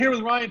Here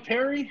with Ryan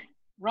Perry.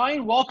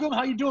 Ryan, welcome.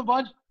 How you doing,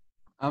 bud?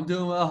 I'm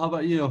doing well. How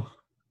about you?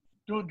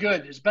 Doing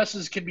good. As best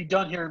as can be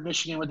done here in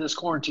Michigan with this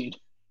quarantine.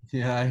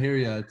 Yeah, I hear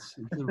you. It's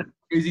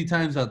crazy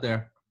times out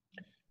there.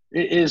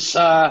 It is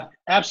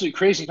absolutely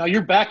crazy. Now,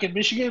 you're back in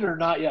Michigan or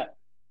not yet?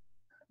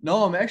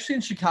 No, I'm actually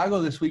in Chicago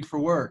this week for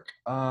work.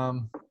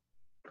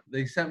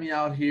 They sent me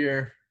out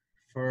here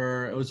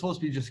it was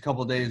supposed to be just a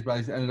couple of days, but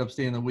I ended up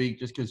staying the week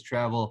just because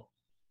travel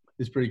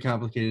is pretty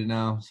complicated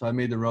now. So I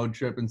made the road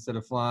trip instead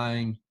of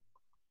flying.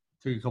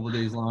 Took a couple of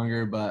days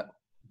longer, but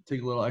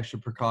take a little extra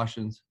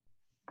precautions.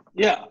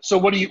 Yeah. So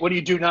what do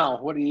you do now?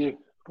 What's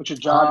your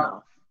job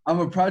now?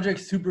 I'm a project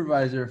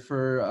supervisor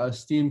for a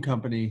steam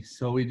company.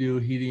 So we do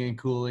heating and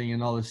cooling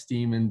and all the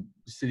steam in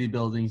city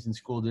buildings and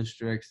school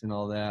districts and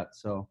all that.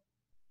 So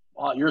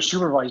You're a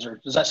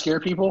supervisor. Does that scare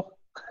people?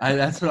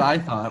 That's what I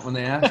thought when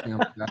they asked me. I'm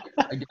like,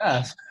 I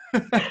guess.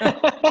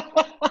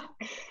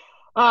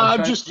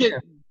 I'm just kidding.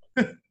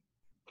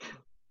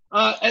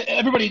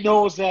 Everybody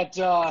knows that,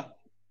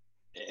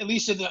 at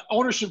least in the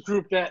ownership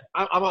group, that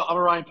I'm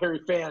a Ryan Perry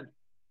fan,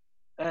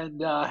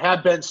 and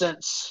have been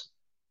since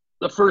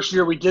the first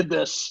year we did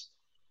this.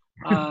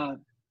 I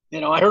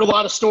heard a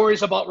lot of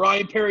stories about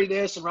Ryan Perry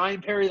this and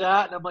Ryan Perry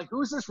that, and I'm like,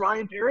 who's this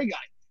Ryan Perry guy?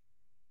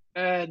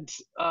 And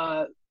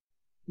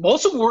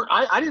most of them were.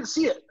 I didn't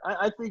see it.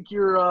 I think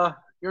you're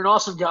an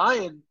awesome guy,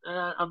 and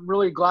I'm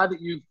really glad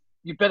that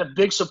you've been a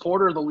big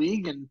supporter of the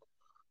league, and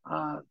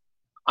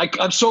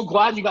I'm so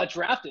glad you got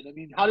drafted. I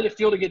mean, how did it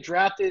feel to get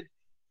drafted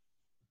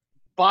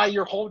by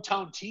your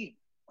hometown team?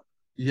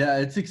 Yeah,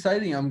 it's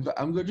exciting. I'm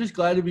just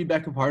glad to be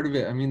back a part of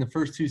it. I mean, the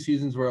first 2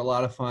 seasons were a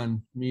lot of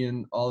fun. Me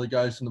and all the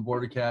guys from the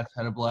Border Cats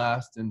had a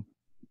blast, and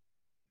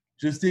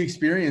just the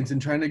experience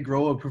and trying to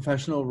grow a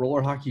professional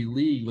roller hockey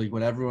league, like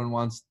what everyone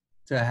wants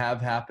to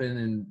have happen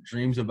and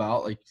dreams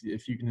about. Like,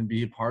 if you can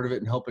be a part of it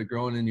and help it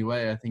grow in any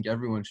way, I think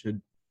everyone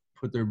should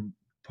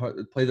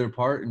play their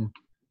part and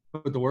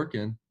put the work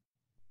in.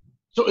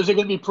 So is it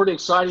going to be pretty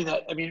exciting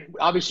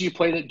obviously you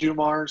played at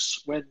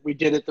Dumars when we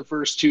did it the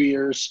first 2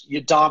 years.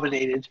 You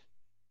dominated.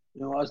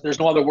 There's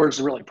no other words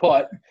to really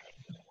put.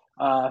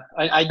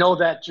 I know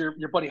that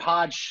your buddy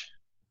Hodge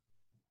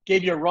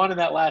gave you a run in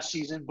that last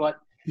season, but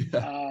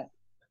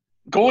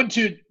going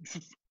to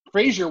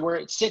Fraser where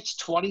it sits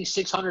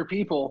 2,600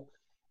 people,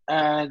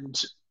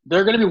 and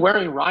they're going to be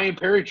wearing Ryan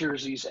Perry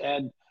jerseys,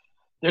 and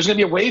there's going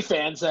to be away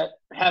fans that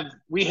have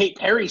 "We Hate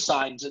Perry"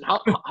 signs. And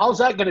how's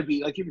that going to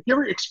be? Like, have you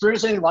ever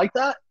experienced anything like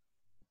that?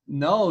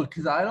 No,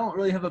 because I don't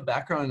really have a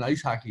background in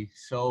ice hockey.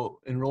 So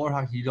in roller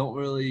hockey, you don't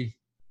really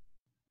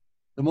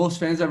 – the most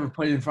fans I ever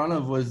played in front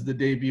of was the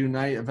debut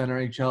night of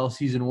NRHL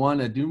Season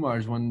 1 at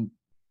Dumars when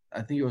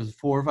I think it was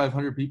 400 or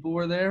 500 people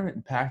were there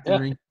and packed the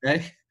rink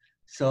today.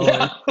 So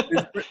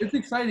it's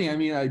exciting. I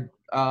mean,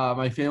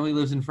 my family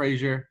lives in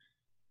Fraser,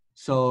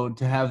 so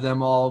to have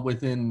them all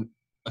within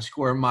a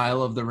square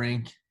mile of the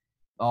rink,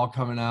 all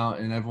coming out,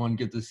 and everyone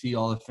get to see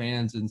all the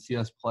fans and see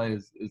us play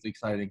is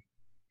exciting.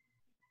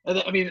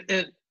 And I mean,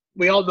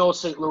 we all know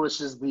St. Louis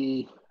is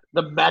the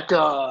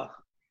mecca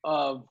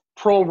of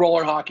pro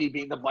roller hockey,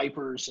 being the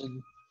Vipers,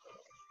 and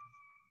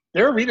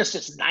their arena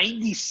sits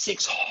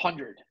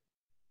 9,600.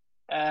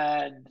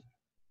 And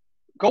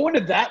going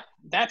to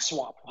that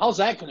swamp, how's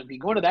that going to be?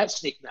 Going to that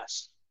snake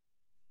nest?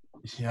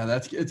 Yeah,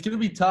 it's going to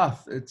be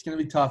tough. It's going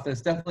to be tough.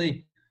 It's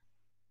definitely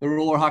the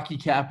roller hockey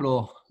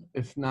capital,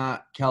 if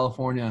not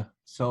California.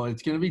 So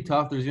it's going to be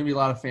tough. There's going to be a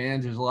lot of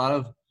fans. There's a lot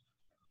of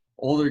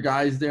older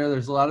guys there.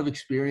 There's a lot of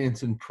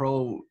experience and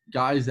pro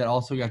guys that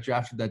also got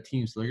drafted that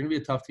team. So they're going to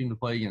be a tough team to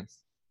play against.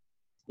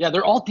 Yeah,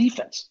 they're all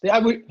defense. 5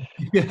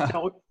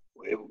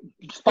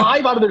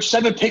 out of their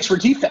 7 picks were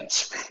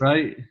defense.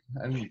 Right.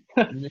 I mean,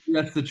 maybe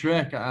that's the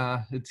trick.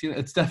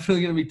 It's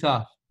definitely going to be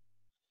tough.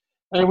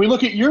 And we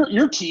look at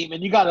your team,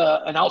 and you got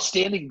an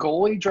outstanding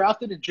goalie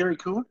drafted in Jerry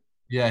Kuhn.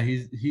 Yeah,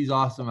 he's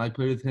awesome. I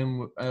played with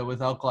him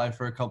with Alkali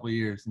for a couple of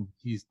years, and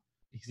he's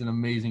an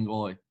amazing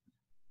goalie.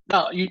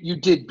 No, you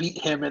did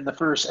beat him in the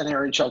first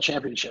NRHL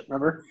championship,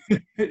 remember?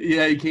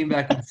 Yeah, he came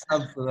back and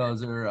subbed for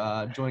those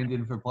or joined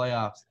in for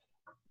playoffs.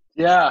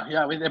 Yeah.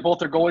 I mean, both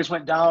their goalies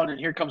went down, and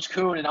here comes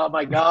Kuhn, and oh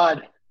my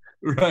God.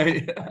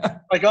 Right.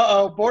 Like,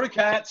 Border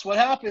Cats, what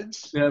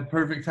happens? Yeah,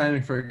 perfect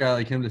timing for a guy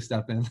like him to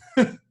step in.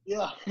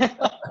 Yeah.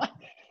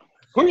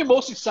 Who are you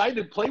most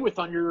excited to play with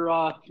on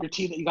your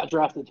team that you got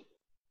drafted?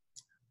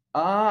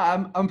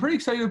 I'm pretty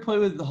excited to play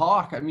with the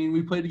Hawk. I mean,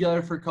 we played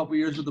together for a couple of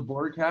years with the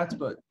Border Cats,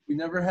 but we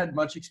never had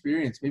much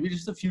experience. Maybe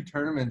just a few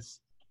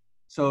tournaments.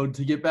 So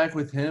to get back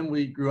with him,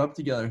 we grew up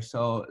together.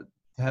 So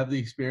to have the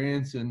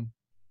experience and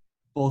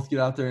both get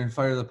out there and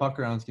fire the puck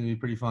around is going to be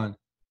pretty fun.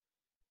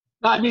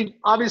 I mean,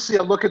 obviously,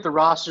 I look at the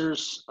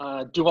rosters,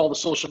 do all the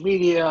social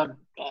media,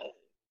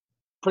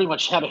 pretty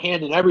much have a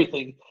hand in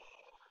everything.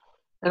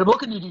 And I'm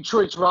looking at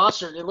Detroit's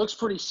roster, and it looks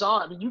pretty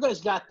solid. I mean, you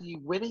guys got the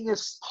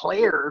winningest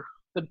player,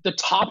 the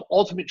top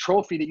ultimate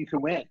trophy that you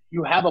can win.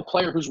 You have a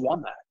player who's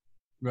won that.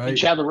 Right. In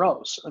Chad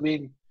LaRose. I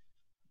mean,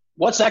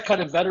 what's that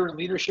kind of veteran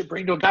leadership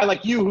bring to a guy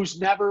like you who's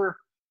never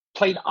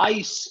played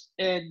ice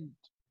and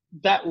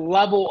that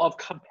level of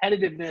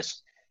competitiveness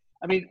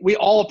I mean, we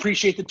all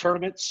appreciate the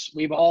tournaments.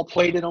 We've all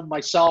played in them,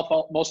 myself,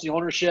 most of the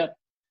ownership.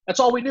 That's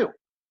all we knew.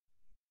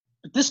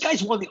 But this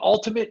guy's won the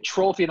ultimate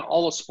trophy in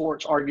all of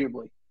sports,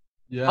 arguably.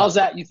 Yeah. How's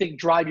that, you think,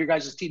 drive your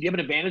guys' team? Do you have an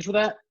advantage with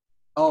that?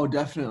 Oh,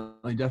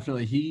 definitely,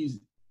 definitely. He's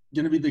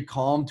going to be the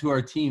calm to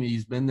our team.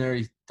 He's been there.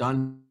 He's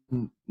done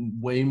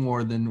way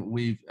more than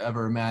we've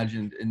ever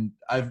imagined. And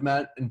I've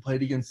met and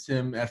played against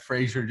him at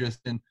Fraser just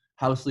in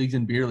house leagues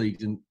and beer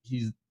leagues, and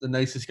he's the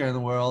nicest guy in the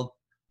world.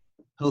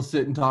 He'll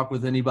sit and talk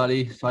with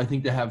anybody. So I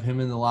think to have him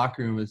in the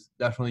locker room is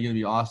definitely going to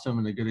be awesome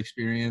and a good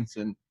experience,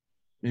 and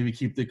maybe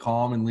keep the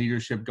calm and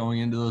leadership going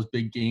into those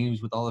big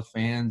games with all the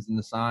fans and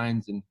the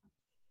signs. And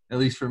at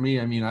least for me,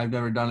 I mean, I've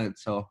never done it.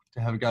 So to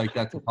have a guy like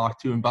that to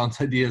talk to and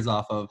bounce ideas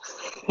off of,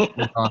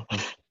 it's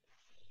awesome.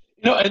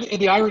 You know, and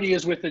the irony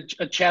is with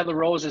Chad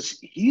LaRose is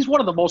he's one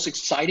of the most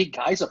exciting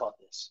guys about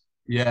this.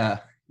 Yeah,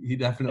 he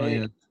definitely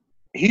is.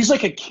 He's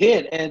like a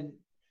kid. And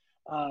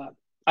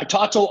I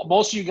talked to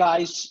most of you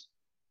guys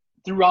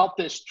throughout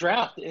this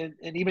draft and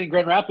even in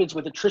Grand Rapids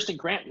with Tristan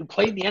Grant, who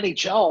played in the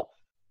NHL,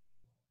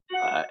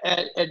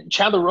 and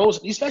Chad LaRose.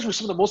 These guys were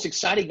some of the most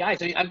exciting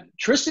guys. I mean,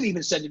 Tristan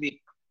even said to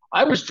me,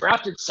 I was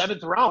drafted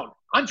 7th round.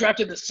 I'm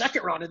drafted in the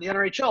 2nd round in the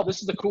NRHL.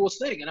 This is the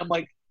coolest thing. And I'm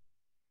like,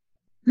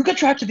 you got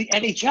drafted to the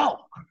NHL.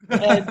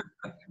 And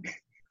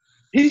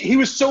he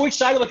was so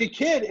excited like a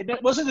kid. And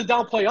it wasn't to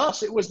downplay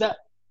us. It was that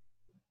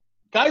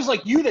guys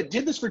like you that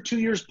did this for 2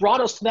 years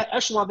brought us to that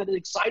echelon that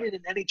excited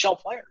an NHL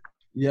player.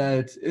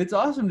 Yeah, it's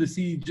awesome to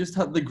see just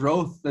how the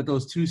growth that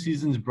those 2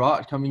 seasons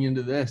brought coming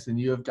into this. And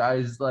you have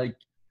guys like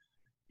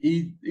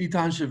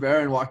Ethan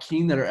Chavera and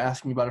Joaquin that are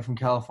asking about it from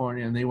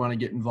California, and they want to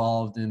get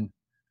involved and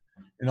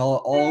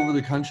all over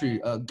the country.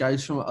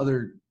 Guys from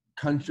other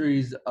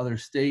countries, other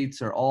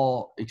states are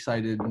all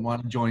excited and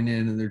want to join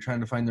in, and they're trying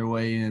to find their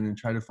way in and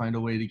try to find a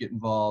way to get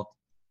involved.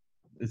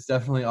 It's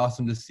definitely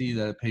awesome to see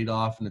that it paid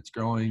off and it's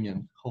growing,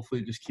 and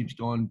hopefully it just keeps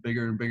going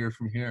bigger and bigger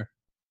from here.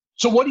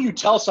 So what do you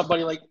tell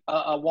somebody like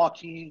a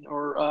Joaquin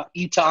or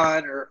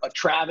Eton or a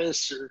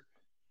Travis or?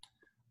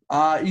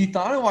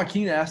 Ethan and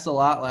Joaquin asked a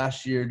lot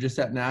last year just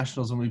at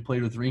Nationals when we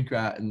played with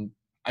Rinkrat, and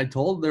I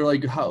told they're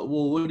like,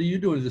 what are you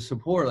doing to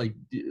support? Like,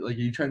 are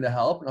you trying to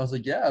help? And I was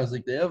like, yeah. I was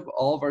like, they have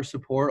all of our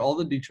support. All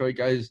the Detroit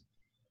guys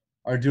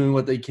are doing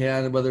what they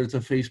can, whether it's a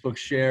Facebook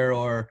share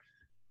or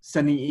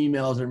sending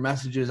emails or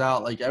messages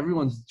out. Like,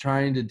 everyone's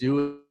trying to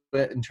do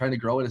it and trying to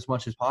grow it as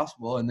much as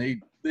possible. And they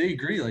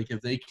agree. Like, if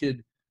they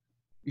could,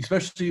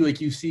 especially like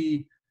you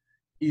see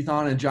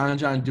Ethan and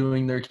John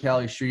doing their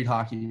Cali street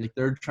hockey, like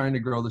they're trying to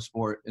grow the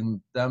sport, and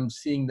them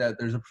seeing that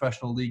there's a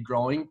professional league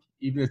growing,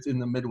 even if it's in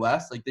the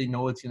Midwest, like they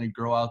know it's going to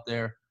grow out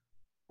there,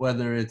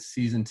 whether it's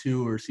season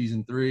 2 or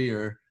season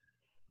 3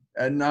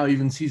 and now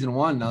even season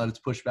 1, now that it's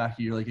pushed back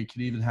a year, like it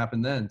could even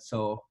happen then.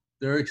 So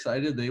they're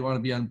excited. They want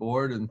to be on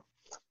board and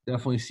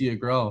definitely see it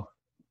grow.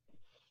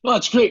 Well,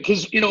 it's great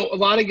because, you know, a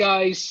lot of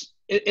guys,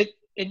 and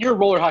you're a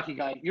roller hockey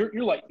guy.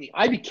 You're like me.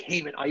 I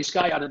became an ice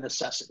guy out of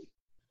necessity.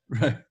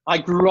 Right. I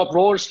grew up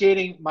roller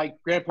skating. My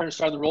grandparents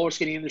started the roller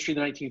skating industry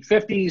in the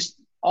 1950s.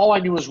 All I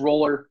knew was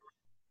roller.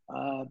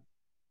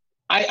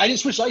 I didn't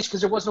switch to ice because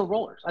there was no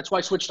rollers. That's why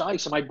I switched to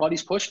ice, and my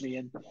buddies pushed me.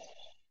 And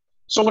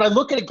so when I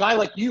look at a guy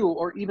like you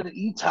or even an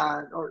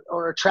Eton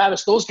or a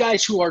Travis, those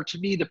guys who are, to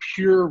me, the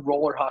pure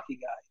roller hockey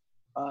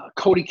guy,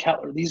 Cody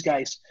Kettler, these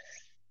guys,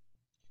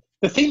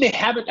 the thing they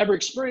haven't ever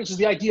experienced is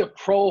the idea of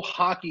pro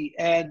hockey.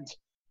 And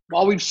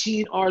all we've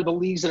seen are the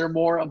leagues that are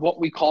more of what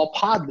we call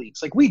pod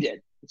leagues, like we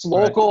did. It's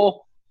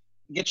local,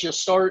 gets you a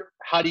start.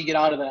 How do you get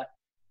out of that?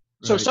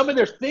 So some of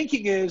their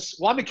thinking is,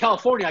 well, I'm in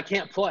California, I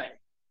can't play.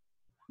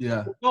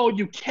 Yeah. No,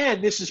 you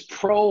can. This is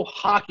pro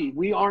hockey.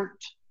 We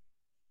aren't.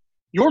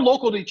 You're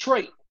local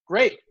Detroit.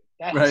 Great.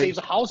 That saves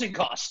a housing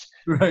cost.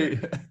 Right.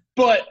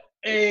 But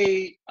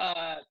a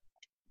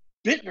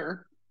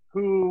Bittner,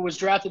 who was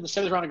drafted in the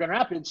 7th round of Grand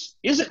Rapids,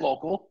 isn't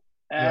local,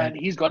 and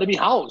he's going to be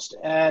housed.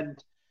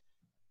 And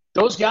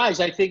those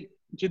guys, I think,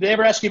 did they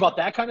ever ask you about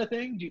that kind of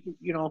thing?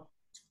 You know?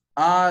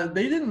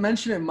 They didn't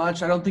mention it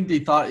much. I don't think they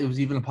thought it was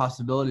even a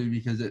possibility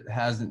because it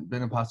hasn't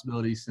been a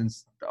possibility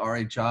since the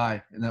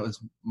RHI, and that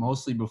was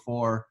mostly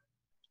before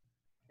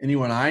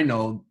anyone I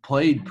know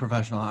played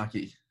professional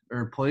hockey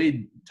or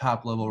played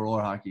top-level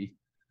roller hockey.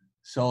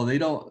 So they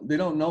don't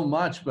know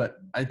much. But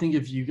I think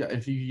if you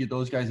get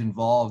those guys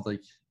involved,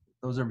 like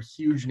those are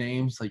huge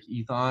names. Like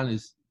Ethan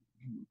is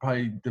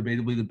probably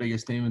debatably the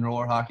biggest name in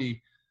roller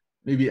hockey,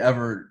 maybe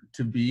ever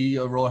to be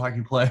a roller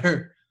hockey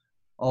player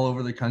all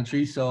over the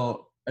country.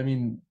 So I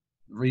mean,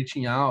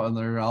 reaching out and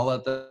I'll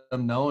let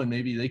them know, and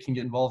maybe they can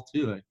get involved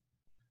too.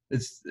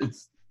 It's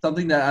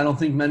something that I don't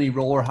think many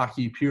pure roller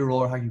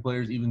hockey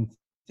players even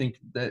think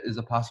that is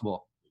a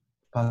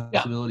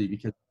possibility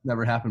because it's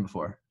never happened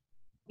before.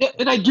 Yeah,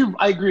 and I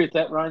agree with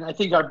that, Ryan. I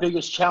think our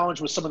biggest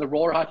challenge with some of the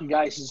roller hockey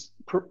guys is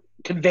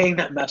conveying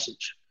that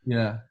message.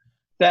 Yeah.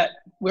 That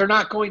we're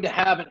not going to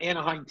have an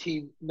Anaheim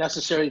team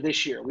necessarily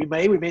this year. We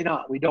may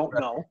not. We don't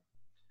know.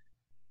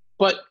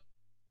 But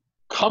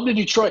come to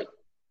Detroit.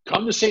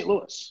 Come to St.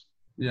 Louis.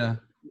 Yeah.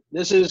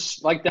 This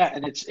is like that.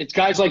 And it's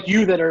guys like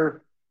you that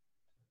are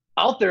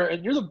out there,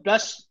 and you're the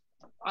best.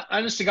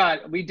 Honest to God,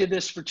 we did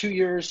this for 2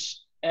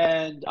 years,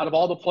 and out of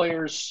all the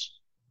players,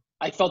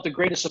 I felt the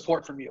greatest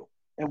support from you,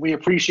 and we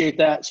appreciate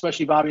that,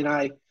 especially Bobby and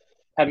I,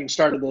 having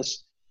started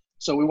this.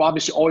 So we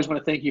obviously always want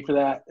to thank you for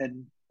that.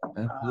 And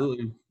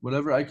absolutely,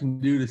 whatever I can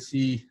do to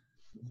see.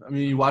 I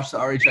mean, you watch the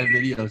RHI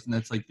videos, and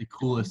that's like the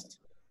coolest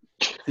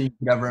thing you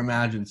could ever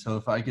imagine. So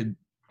if I could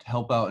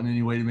help out in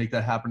any way to make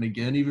that happen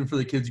again, even for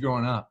the kids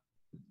growing up,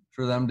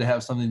 for them to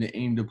have something to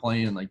aim to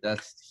play in, like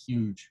that's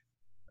huge,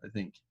 I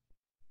think.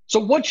 So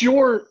what's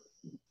your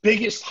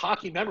biggest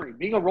hockey memory?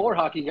 Being a roller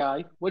hockey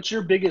guy, what's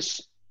your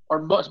biggest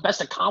or best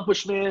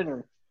accomplishment?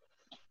 Or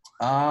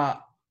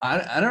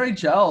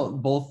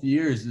NRHL both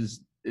years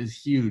is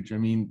huge. I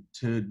mean,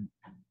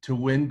 to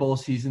win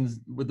both seasons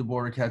with the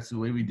Border Cats the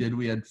way we did,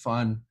 we had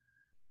fun.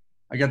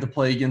 I got to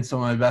play against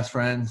some of my best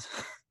friends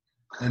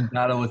and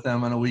battle with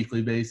them on a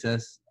weekly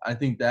basis. I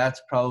think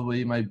that's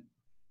probably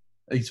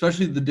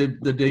especially the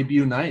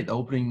debut night, the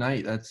opening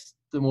night. That's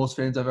the most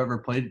fans I've ever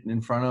played in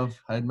front of.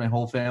 I had my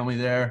whole family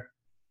there.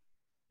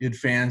 You had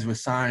fans with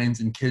signs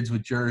and kids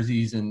with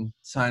jerseys and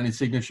signing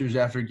signatures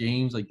after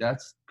games. Like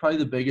that's probably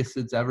the biggest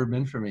it's ever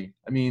been for me.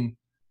 I mean,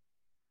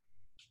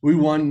 I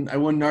won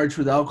NRHL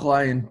with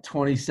Alkali in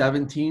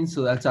 2017,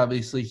 so that's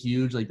obviously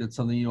huge. Like that's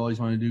something you always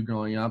want to do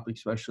growing up,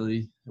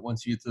 especially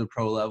once you get to the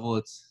pro level.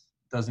 It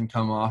doesn't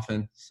come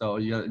often, so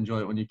you got to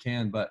enjoy it when you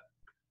can. But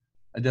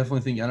I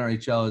definitely think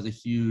NRHL is a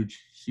huge,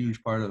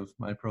 huge part of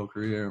my pro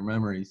career and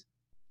memories.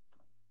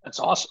 That's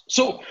awesome.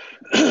 So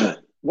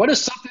what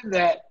is something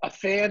that a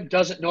fan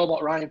doesn't know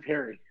about Ryan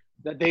Perry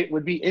that they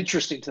would be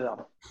interesting to them?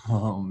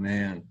 Oh,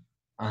 man.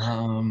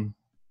 I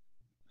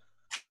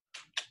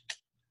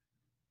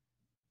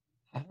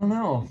don't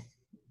know.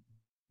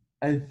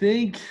 I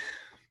think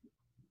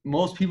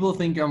most people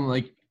think I'm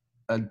like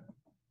a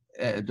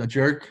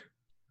jerk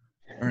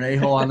or an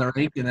a-hole on the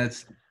rink, and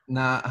that's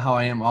not how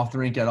I am off the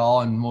rink at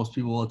all, and most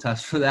people will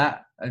attest for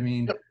that. I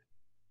mean, yep.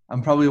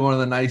 I'm probably one of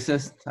the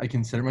nicest. I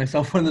consider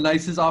myself one of the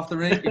nicest off the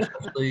rink,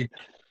 especially if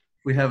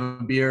we have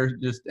a beer,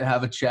 just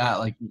have a chat.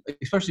 Like,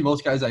 especially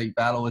most guys I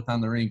battle with on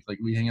the rink, like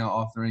we hang out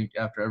off the rink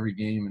after every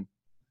game, and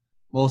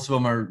most of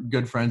them are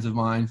good friends of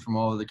mine from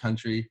all over the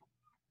country.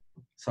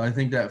 So I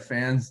think that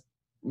fans,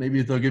 maybe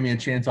if they'll give me a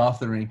chance off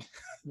the rink,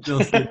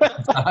 they'll see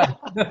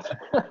it.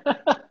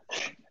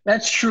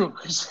 That's true.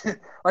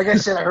 Like I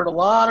said, I heard a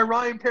lot of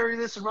Ryan Perry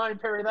this and Ryan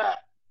Perry that.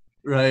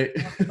 Right.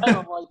 And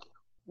I'm like,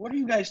 what are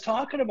you guys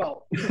talking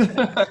about?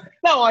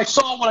 No,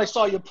 when I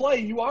saw you play,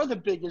 you are the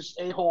biggest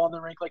a-hole on the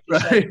rink, like you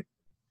said.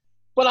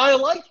 But I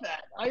like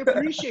that. I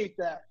appreciate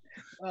that.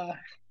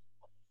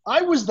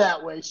 I was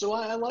that way, so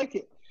I like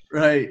it.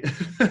 Right.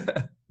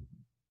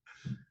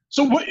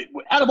 So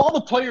out of all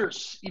the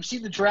players, you've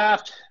seen the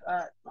draft,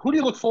 who do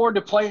you look forward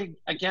to playing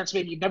against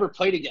maybe you've never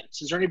played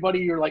against? Is there anybody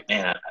you're like,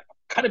 man, I'm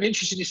kind of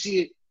interested to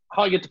see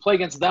how you get to play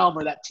against them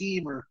or that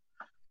team? Or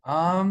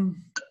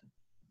I'm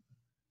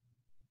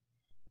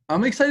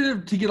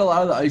excited to get a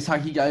lot of the ice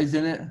hockey guys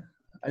in it.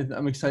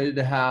 I'm excited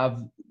to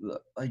have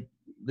like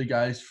the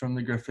guys from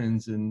the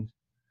Griffins, and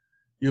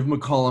you have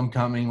McCollum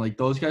coming. Like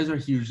those guys are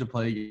huge to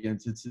play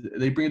against.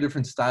 They bring a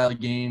different style of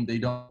game. They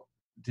don't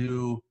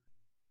do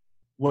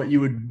what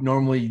you would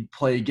normally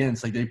play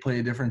against. Like they play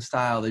a different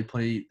style. They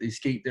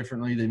skate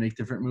differently. They make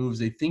different moves.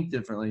 They think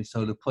differently.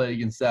 So to play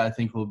against that, I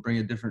think will bring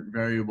a different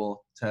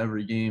variable to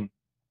every game.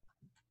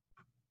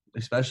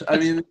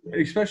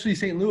 Especially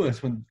St.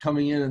 Louis when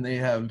coming in and they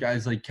have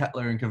guys like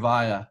Kettler and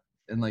Kavaya,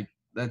 and like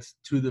that's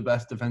two of the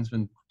best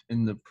defensemen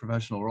in the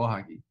professional roll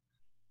hockey.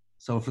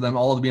 So for them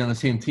all to be on the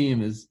same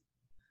team it's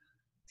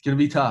going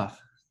to be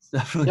tough. It's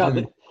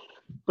definitely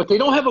but they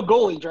don't have a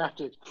goalie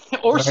drafted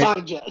or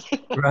signed yet.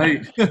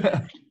 Right.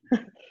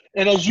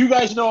 And as you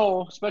guys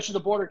know, especially the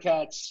Border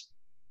Cats,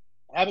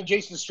 having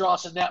Jason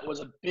Strauss in net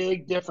was a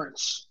big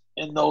difference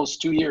in those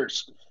 2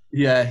 years.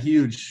 Yeah,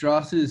 huge.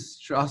 Strauss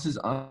is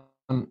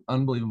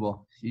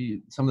unbelievable.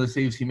 Some of the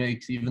saves he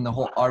makes, even the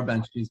whole our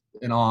bench is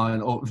in awe,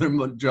 and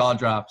their jaw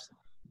drops.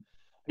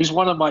 He's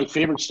one of my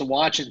favorites to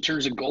watch in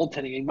terms of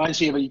goaltending. He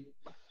reminds me of a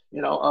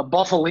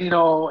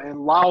Buffalino and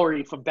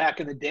Lowry from back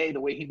in the day,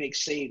 the way he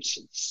makes saves.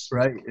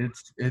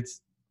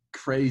 It's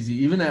crazy.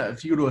 Even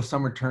if you go to a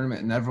summer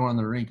tournament and everyone on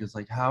the rink is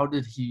like, how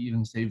did he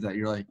even save that?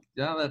 You're like,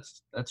 yeah,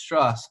 that's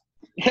Strauss.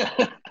 Yeah.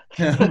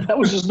 That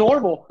was just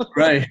normal.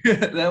 Right.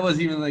 That was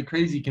even like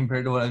crazy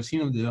compared to what I've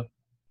seen him do.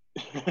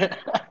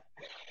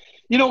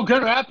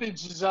 Grand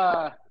Rapids is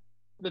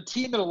the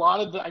team that a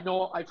lot of I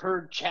know I've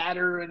heard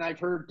chatter and I've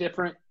heard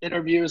different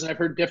interviews and I've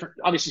heard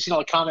obviously seen all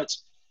the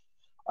comments.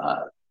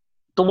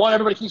 The one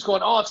everybody keeps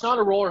going, oh, it's not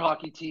a roller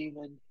hockey team.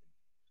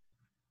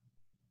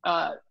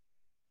 And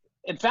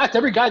in fact,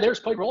 every guy there has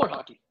played roller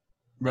hockey.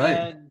 Right.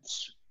 And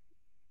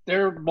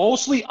they're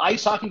mostly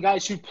ice hockey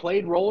guys who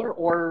played roller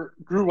or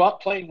grew up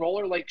playing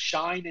roller, like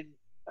Shine and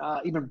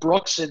even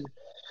Brooks. And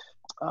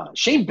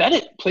Shane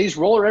Bennett plays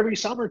roller every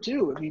summer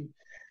too. I mean,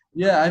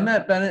 yeah, I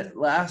met Bennett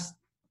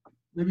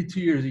maybe 2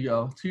 years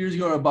ago. 2 years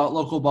ago at a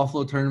local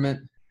Buffalo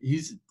tournament.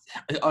 He's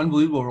an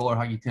unbelievable roller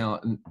hockey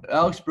talent. And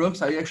Alex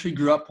Brooks, I actually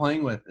grew up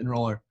playing with in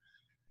roller.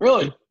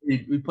 Really?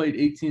 We played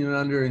 18 and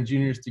under and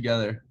juniors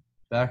together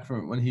back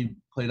from when he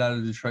played out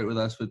of Detroit with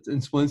us.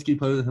 And Smolinski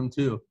played with him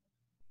too.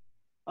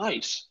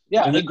 Nice.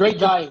 Yeah, And a great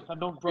guy. I've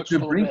known Brooks for a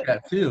little bit.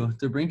 DeBrincat too.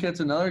 DeBrincat's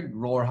another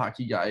roller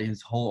hockey guy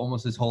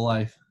almost his whole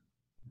life.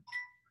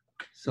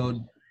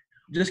 So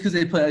just because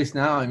they play ice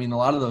now, I mean, a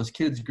lot of those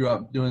kids grew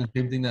up doing the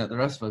same thing that the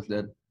rest of us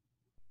did.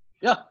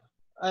 Yeah.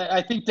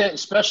 I think that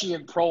especially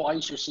in pro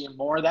ice, you're seeing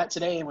more of that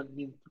today. And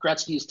when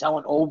Gretzky's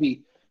telling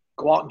Ovi,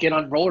 go out and get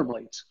on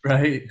rollerblades.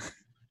 Right.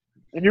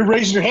 And you're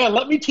raising your hand.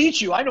 Let me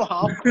teach you. I know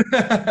how.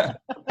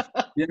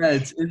 Yeah,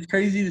 it's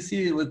crazy to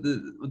see it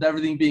with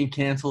everything being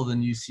canceled,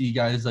 and you see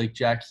guys like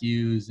Jack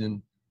Hughes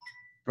and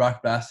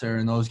Brock Besser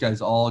and those guys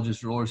all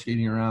just roller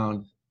skating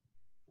around.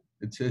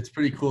 It's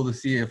pretty cool to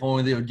see. If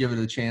only they would give it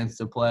a chance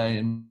to play,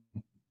 and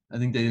I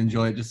think they'd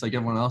enjoy it just like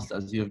everyone else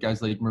does. You have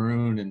guys like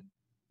Maroon and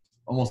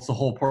almost the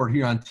whole Port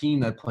Huron team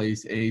that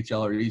plays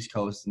AHL or East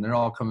Coast, and they're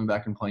all coming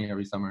back and playing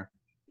every summer.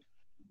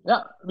 Yeah.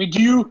 I mean,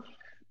 do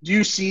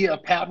you see a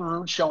Pat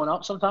Maroon showing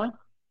up sometime?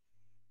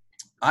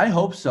 I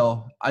hope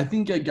so. I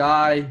think a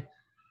guy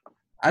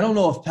 – I don't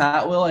know if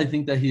Pat will. I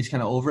think that he's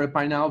kind of over it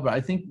by now. But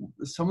I think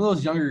some of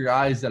those younger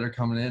guys that are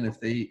coming in, if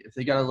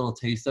they got a little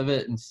taste of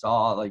it and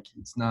saw like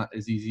it's not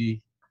as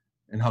easy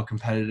and how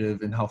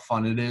competitive and how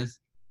fun it is,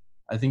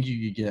 I think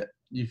you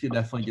could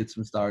definitely get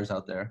some stars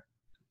out there.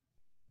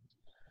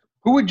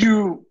 Who would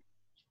you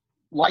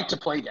like to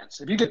play against?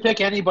 If you could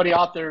pick anybody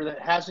out there that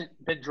hasn't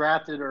been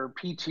drafted or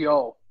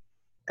PTO,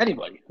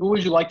 anybody, who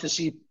would you like to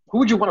see? Who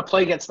would you want to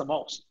play against the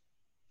most?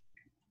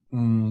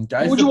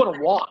 Guys, who would you want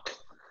to walk?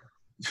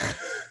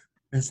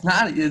 It's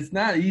not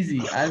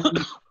easy.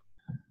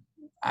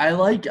 I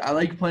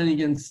like playing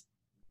against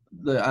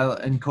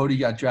and Cody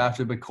got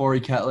drafted, but Corey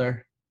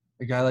Kettler,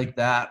 a guy like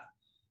that,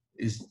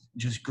 is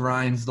just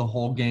grinds the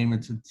whole game.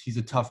 He's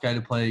a tough guy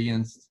to play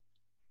against.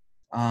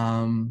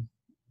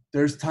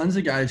 There's tons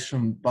of guys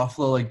from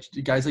Buffalo, like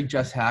guys like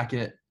Jess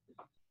Hackett.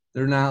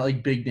 They're not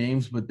like big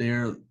names, but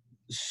they're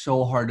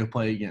so hard to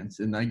play against.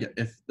 And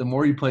if the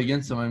more you play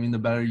against them, I mean, the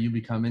better you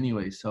become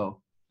anyway.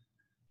 So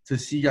to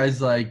see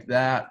guys like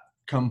that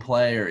come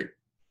play, or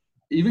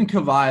even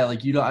Kavai,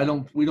 like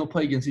we don't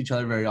play against each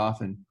other very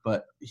often,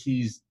 but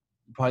he's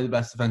probably the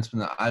best defenseman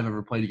that I've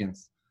ever played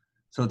against.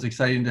 So it's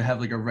exciting to have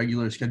like a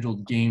regular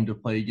scheduled game to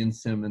play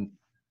against him and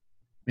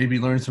maybe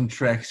learn some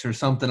tricks or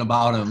something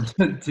about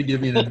him to give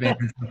me an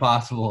advantage if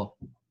possible.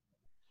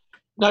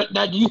 Now,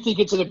 do you think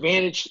it's an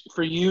advantage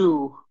for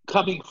you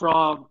coming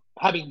from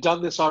having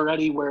done this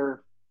already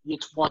where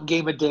it's one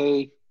game a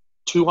day,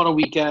 2 on a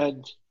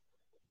weekend?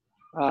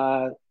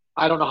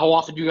 I don't know how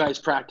often you guys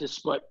practice,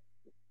 but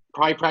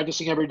probably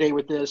practicing every day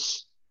with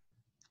this.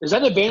 Is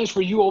that an advantage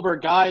for you over a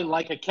guy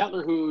like a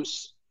Kettler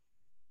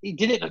he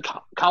did it in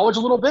college a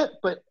little bit,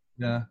 but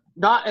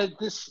not at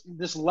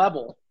this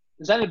level?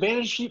 Is that an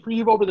advantage for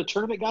you over the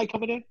tournament guy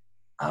coming in?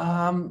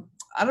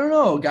 I don't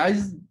know,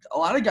 guys. A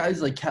lot of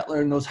guys like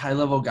Kettler and those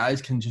high-level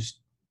guys can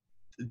just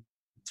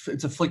 –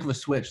 it's a flick of a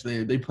switch.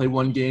 They play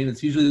one game.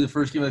 It's usually the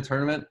first game of the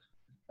tournament.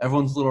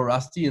 Everyone's a little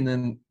rusty, and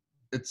then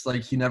it's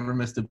like he never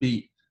missed a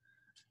beat.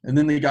 And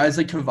then the guys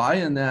like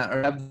Kavai and that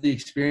have the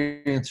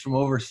experience from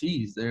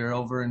overseas. They're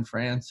over in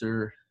France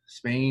or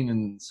Spain,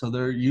 and so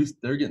they're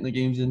getting the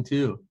games in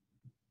too.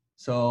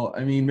 So,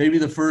 I mean, maybe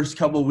the first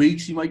couple of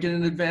weeks you might get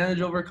an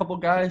advantage over a couple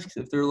of guys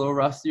if they're a little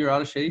rusty or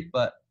out of shape.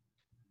 But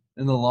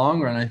in the long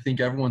run, I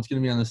think everyone's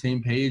going to be on the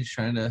same page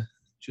trying to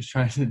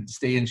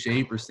stay in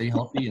shape or stay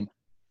healthy. And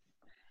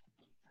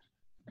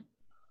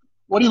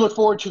what do you look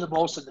forward to the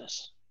most in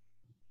this?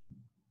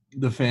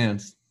 The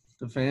fans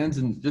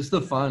and just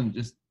the fun,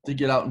 just to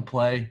get out and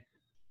play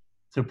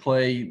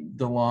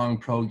the long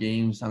pro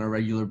games on a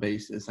regular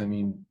basis. I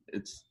mean,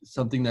 it's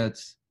something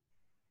that's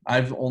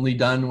I've only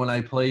done when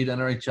I played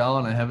NRHL,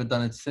 and I haven't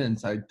done it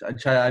since.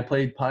 I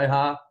played Pi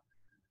Hop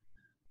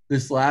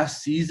this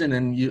last season,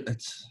 and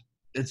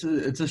it's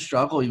a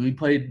struggle. We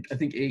played, I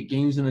think, 8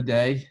 games in a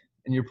day,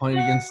 and you're playing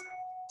against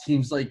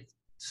teams like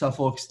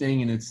Suffolk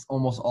Sting, and it's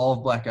almost all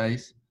of black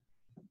ice.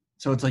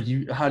 So it's like,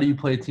 how do you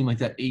play a team like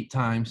that 8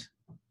 times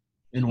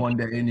in one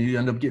day, and you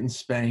end up getting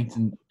spanked,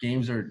 and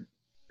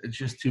it's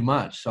just too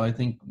much. So I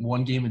think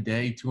 1 game a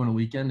day, 2 on a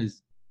weekend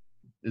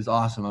is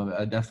awesome.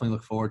 I definitely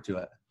look forward to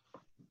it.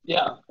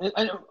 Yeah,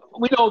 and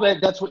we know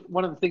that's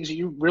one of the things that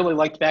you really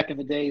liked back in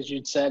the day, as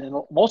you'd said, and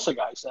most of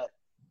the guys, that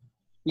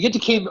you get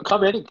to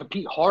come in and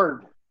compete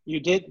hard.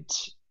 You didn't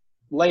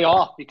lay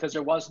off because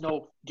there was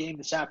no game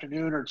this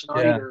afternoon or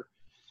tonight, or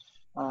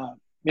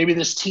maybe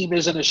this team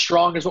isn't as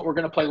strong as what we're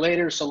going to play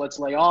later, so let's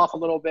lay off a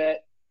little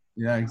bit.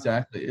 Yeah,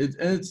 exactly.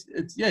 It's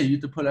you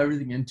have to put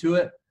everything into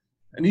it.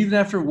 And even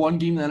after 1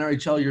 game in the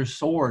NRHL, you're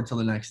sore until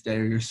the next day,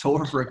 or you're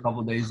sore for a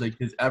couple of days, like,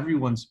 because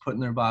everyone's putting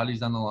their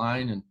bodies on the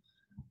line and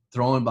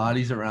throwing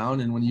bodies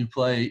around. And when you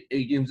play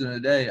 8 games in a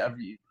day,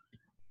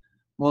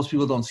 most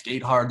people don't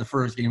skate hard the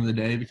first game of the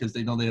day because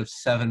they know they have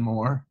 7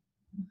 more.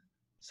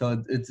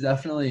 So it's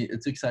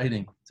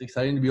exciting. It's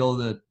exciting to be able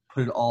to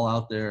put it all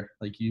out there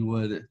like you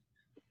would,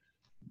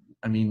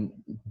 I mean,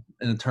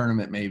 in a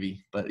tournament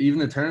maybe. But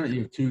even a tournament,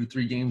 you have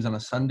 2-3 games on a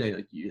Sunday.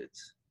 Like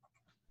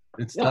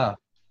It's Yeah. tough.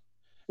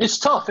 It's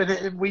tough,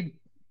 and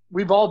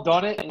we've all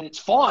done it, and it's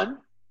fun.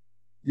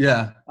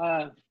 Yeah.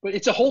 But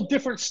it's a whole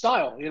different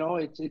style.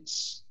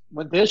 It's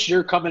with this,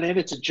 you're coming in.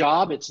 It's a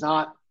job. It's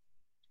not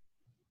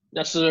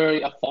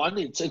necessarily a fun.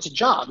 It's a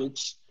job.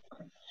 It's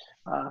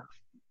that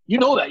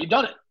you've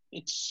done it.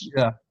 It's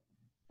Yeah.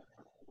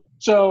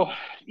 so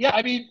yeah.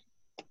 I mean,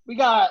 we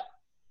got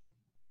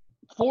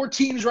 4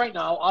 teams right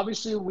now.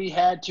 Obviously, we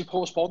had to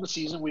postpone the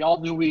season. We all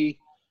knew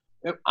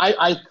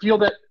I feel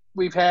that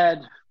we've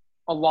had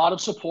a lot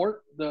of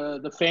support.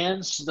 The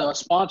fans, the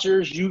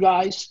sponsors, you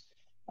guys.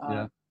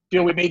 Yeah.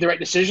 Feel we made the right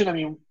decision. I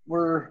mean,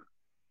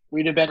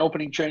 we'd have been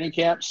opening training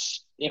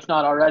camps, if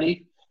not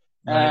already,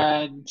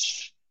 Right. and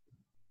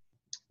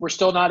we're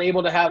still not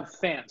able to have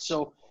fans.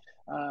 So,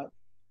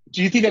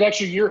 do you think that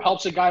extra year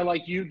helps a guy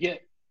like you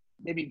get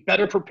maybe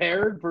better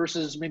prepared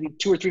versus maybe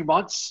 2 or 3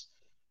 months,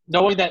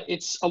 knowing that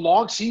it's a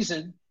long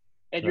season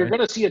and you're Right.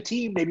 going to see a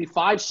team maybe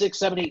 5, 6,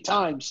 7, 8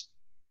 times?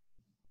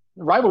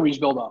 The rivalries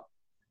build up.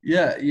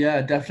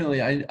 Yeah,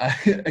 definitely. I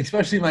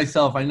especially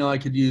myself, I know I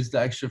could use the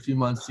extra few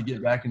months to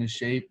get back into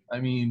shape. I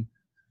mean,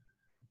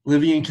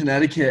 living in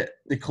Connecticut,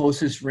 the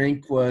closest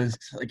rink was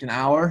like an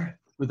hour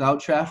without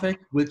traffic.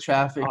 With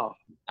traffic, Oh,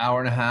 hour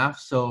and a half.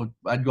 So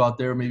I'd go out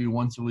there maybe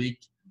once a week.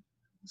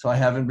 So I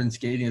haven't been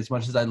skating as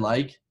much as I'd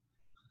like.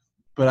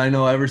 But I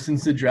know ever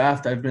since the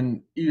draft,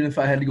 even if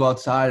I had to go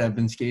outside, I've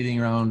been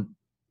skating around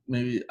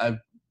a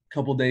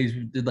couple days.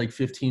 We did like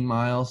 15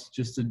 miles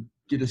just to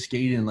get a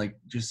skate in, like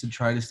just to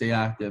try to stay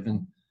active,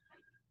 and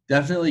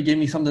definitely gave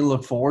me something to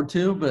look forward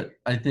to. But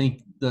I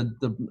think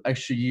the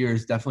extra year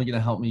is definitely going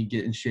to help me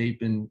get in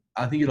shape, and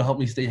I think it'll help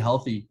me stay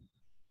healthy.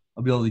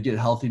 I'll be able to get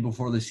healthy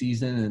before the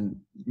season and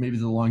maybe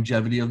the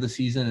longevity of the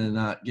season and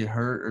not get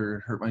hurt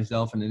or hurt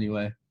myself in any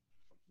way.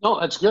 no,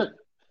 that's good.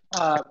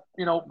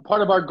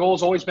 Part of our goal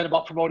has always been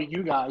about promoting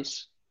you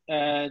guys,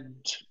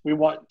 and we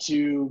want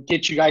to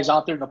get you guys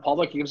out there in the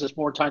public. It gives us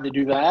more time to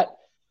do that.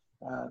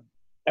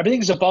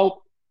 Everything's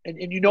about, and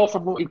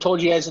from what we've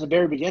told you guys in the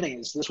very beginning,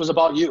 is this was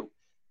about you.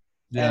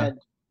 Yeah. And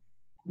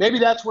maybe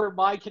that's where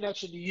my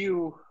connection to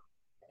you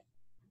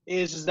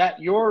is that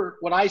you're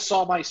what I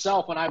saw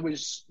myself when I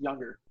was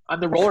younger. I'm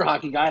the roller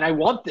hockey guy, and I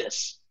want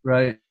this.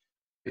 Right.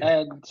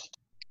 And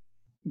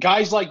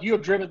guys like you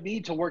have driven me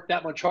to work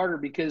that much harder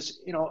because,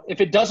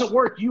 if it doesn't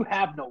work, you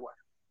have nowhere.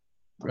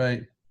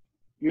 Right.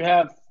 You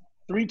have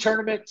 3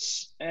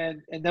 tournaments,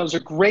 and those are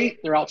great.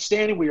 They're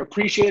outstanding. We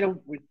appreciate them.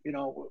 We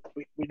know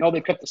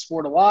they kept the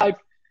sport alive.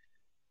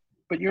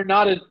 But you're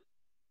not a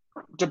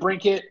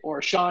DeBrincat or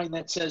a Shine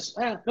that says,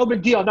 no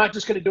big deal. I'm not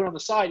just going to do it on the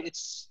side.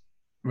 It's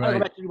I go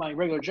back to do my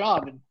regular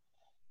job. And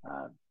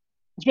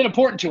it's been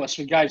important to us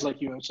with guys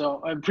like you.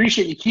 So I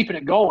appreciate you keeping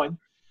it going.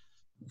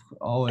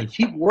 Always. And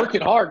keep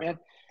working hard, man.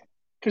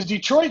 Because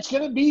Detroit's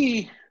going to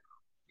be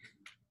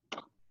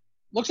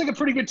 – looks like a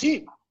pretty good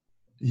team.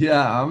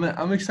 Yeah,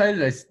 I'm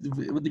excited.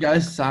 With the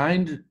guys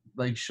signed,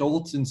 like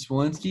Schultz and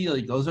Smolinski,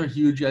 like those are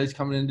huge guys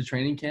coming into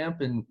training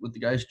camp, and with the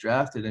guys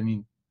drafted, I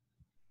mean,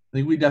 I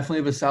think we definitely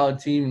have a solid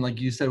team. And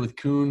like you said, with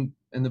Kuhn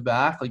in the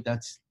back, like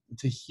it's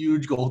a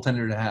huge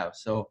goaltender to have.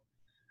 So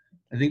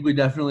I think we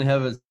definitely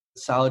have a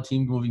solid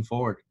team moving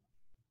forward.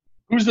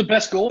 Who's the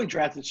best goalie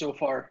drafted so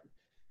far?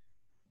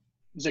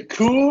 Is it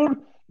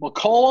Kuhn,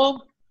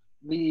 McCollum,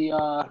 the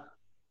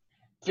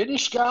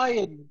Finnish guy,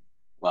 and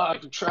I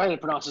can try to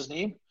pronounce his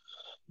name,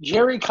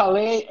 Jerry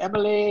Calais,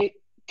 Emile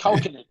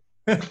Kaukinen.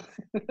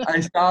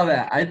 I saw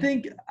that. I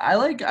think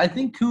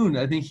Kuhn.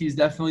 I think he's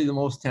definitely the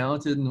most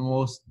talented and the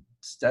most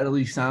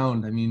steadily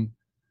sound. I mean,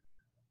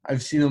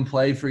 I've seen him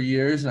play for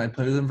years, and I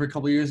played with him for a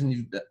couple of years,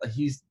 and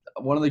he's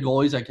one of the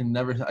goalies I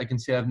can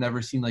say I've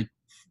never seen like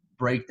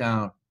break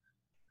down.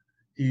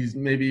 He's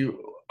maybe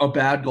a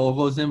bad goal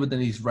goes in, but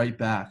then he's right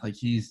back. Like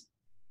he's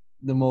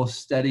the most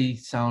steady,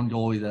 sound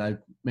goalie that I've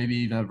maybe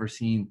even ever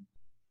seen.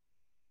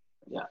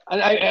 Yeah,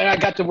 and I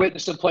got to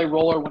witness him play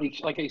roller when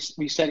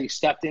we said, he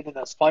stepped in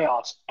those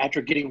playoffs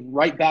after getting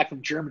right back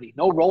from Germany.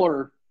 No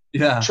roller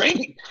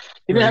training.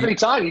 He didn't have any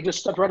time. He just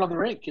stepped right on the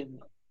rink. And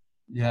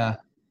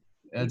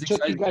it's he took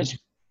exciting. you guys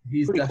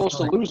He's pretty close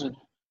to losing.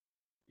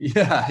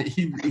 Yeah,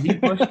 he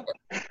pushed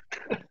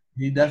it.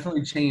 He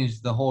definitely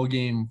changed the whole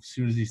game as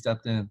soon as he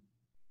stepped in.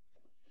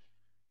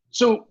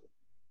 So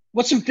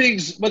what's some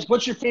things –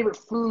 what's your favorite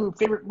food,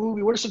 favorite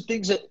movie? What are some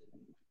things that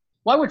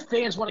 – why would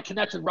fans want to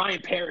connect with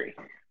Ryan Perry?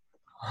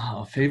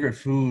 Oh, favorite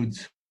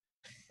foods.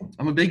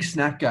 I'm a big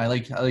snack guy. I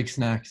like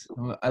snacks.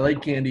 I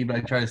like candy, but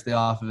I try to stay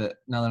off of it.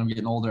 Now that I'm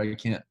getting older, I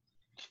can't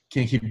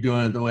keep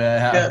doing it the way I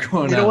have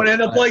growing up. You don't want to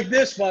end up like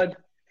this, bud.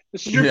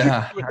 This is your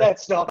future with that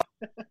stuff.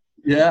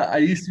 Yeah, I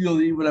used to be able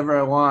to eat whatever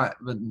I want,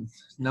 but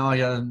now I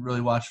gotta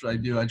really watch what I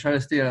do. I try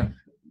to stay on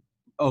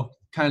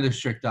kind of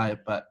strict diet,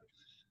 but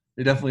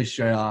they definitely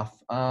stray off.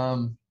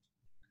 I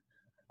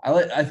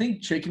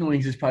think chicken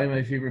wings is probably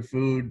my favorite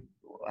food.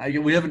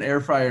 We have an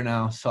air fryer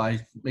now, so I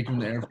make them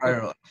in the air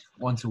fryer like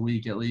once a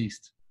week at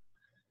least.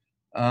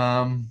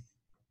 I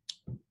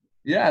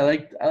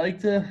like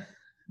to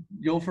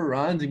go for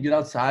runs and get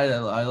outside.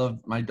 I love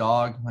my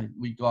dog.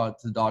 We go out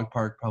to the dog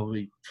park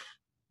probably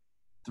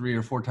 3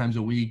 or 4 times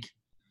a week.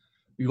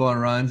 We go on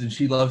runs, and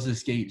she loves to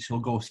skate. She'll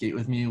go skate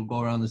with me. We'll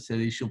go around the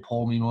city. She'll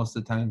pull me most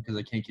of the time because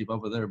I can't keep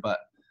up with her. But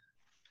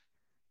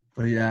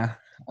yeah,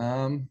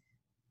 I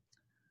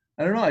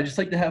don't know. I just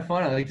like to have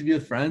fun. I like to be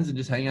with friends and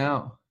just hang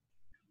out.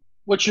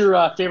 What's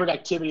your favorite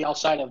activity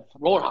outside of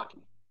roller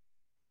hockey?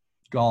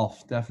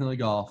 Golf, definitely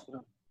golf.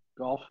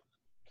 Golf.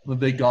 I'm a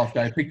big golf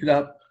guy. I picked it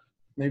up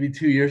maybe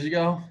 2 years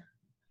ago,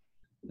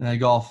 and I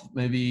golf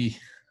maybe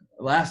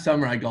last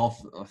summer. I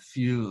golf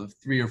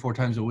 3 or 4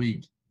 times a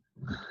week.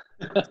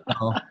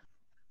 So, as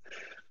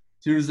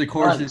soon as the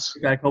course is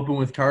back open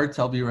with carts,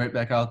 I'll be right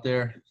back out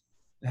there.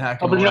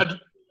 But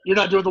you're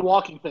not doing the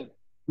walking thing.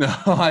 No,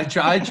 I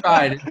tried.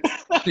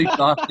 It's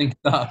exhausting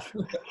stuff.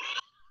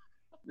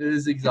 It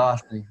is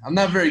exhausting. I'm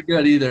not very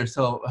good either,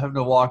 so having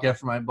to walk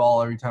after my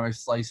ball every time I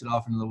slice it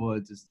off into the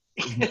woods is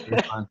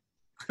very fun.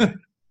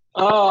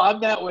 Oh,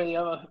 I'm that way.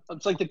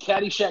 It's like the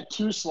Caddyshack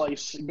 2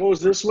 slice. It goes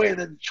this way and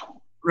then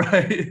 –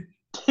 right.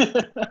 2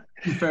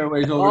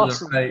 fairways over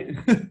the right.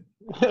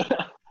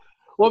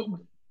 Well,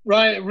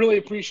 Ryan, I really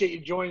appreciate you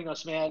joining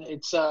us, man.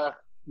 It's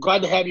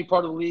glad to have you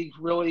part of the league,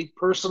 really,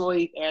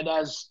 personally, and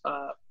as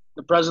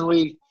the president of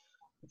the league.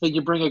 I think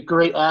you bring a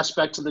great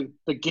aspect to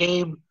the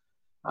game.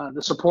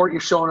 The support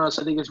you're showing us,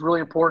 I think, is really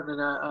important,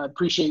 and I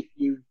appreciate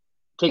you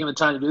taking the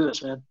time to do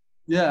this, man.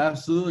 Yeah,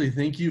 absolutely.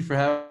 Thank you for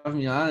having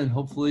me on, and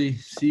hopefully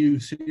see you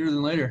sooner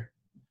than later.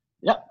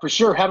 Yeah, for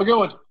sure. Have a good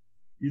one.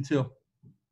 You too.